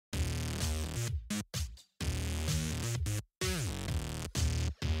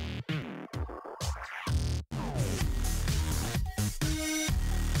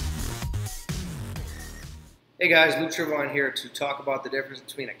Hey guys, Luke Trivine here to talk about the difference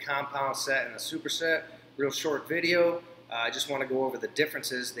between a compound set and a superset. Real short video. I just want to go over the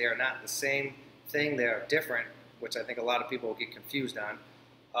differences. They are not the same thing, they are different, which I think a lot of people will get confused on.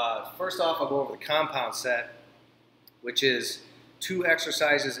 First off, I'll go over the compound set, which is 2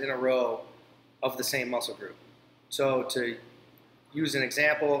 exercises in a row of the same muscle group. So to use an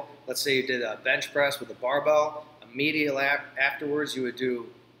example, let's say you did a bench press with a barbell. Immediately afterwards, you would do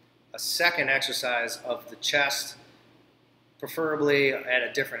a second exercise of the chest, preferably at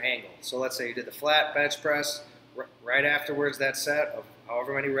a different angle. So let's say you did the flat bench press. Right afterwards, that set of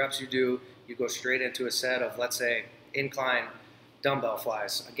however many reps you do, you go straight into a set of, let's say, incline dumbbell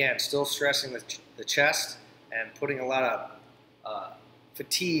flies. Again, still stressing the chest and putting a lot of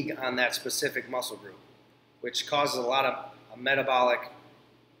fatigue on that specific muscle group, which causes a lot of metabolic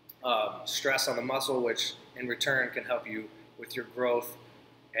stress on the muscle, which in return can help you with your growth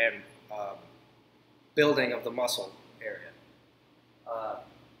and building of the muscle area.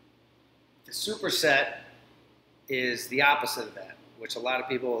 The superset is the opposite of that, which a lot of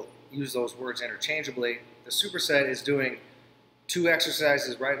people use those words interchangeably. The superset is doing 2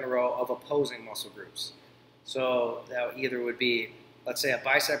 exercises right in a row of opposing muscle groups. So that either would be, let's say, a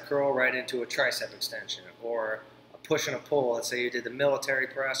bicep curl right into a tricep extension, or a push and a pull. Let's say you did the military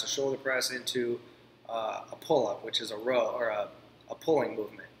press, a shoulder press into a pull-up, which is a row or a pulling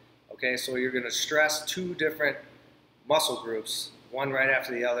movement. Okay, so you're going to stress 2 different muscle groups, one right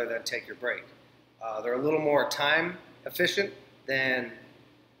after the other, then take your break. They're a little more time efficient than,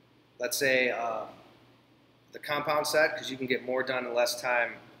 let's say, the compound set, because you can get more done in less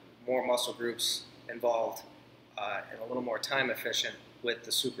time, more muscle groups involved, and a little more time efficient with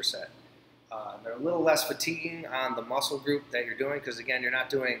the superset. They're a little less fatiguing on the muscle group that you're doing, because again, you're not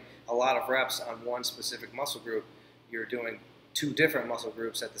doing a lot of reps on one specific muscle group. You're doing 2 different muscle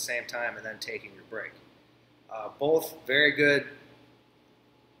groups at the same time and then taking your break. Both very good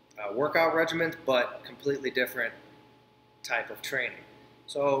workout regimens, but completely different type of training.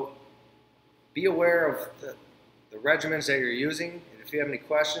 So be aware of the regimens that you're using, and if you have any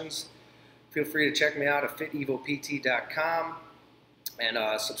questions, feel free to check me out at fitevopt.com.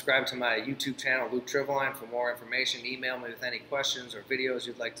 And subscribe to my YouTube channel, Luke Trivine, for more information. Email me with any questions or videos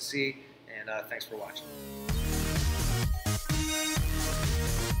you'd like to see. And thanks for watching.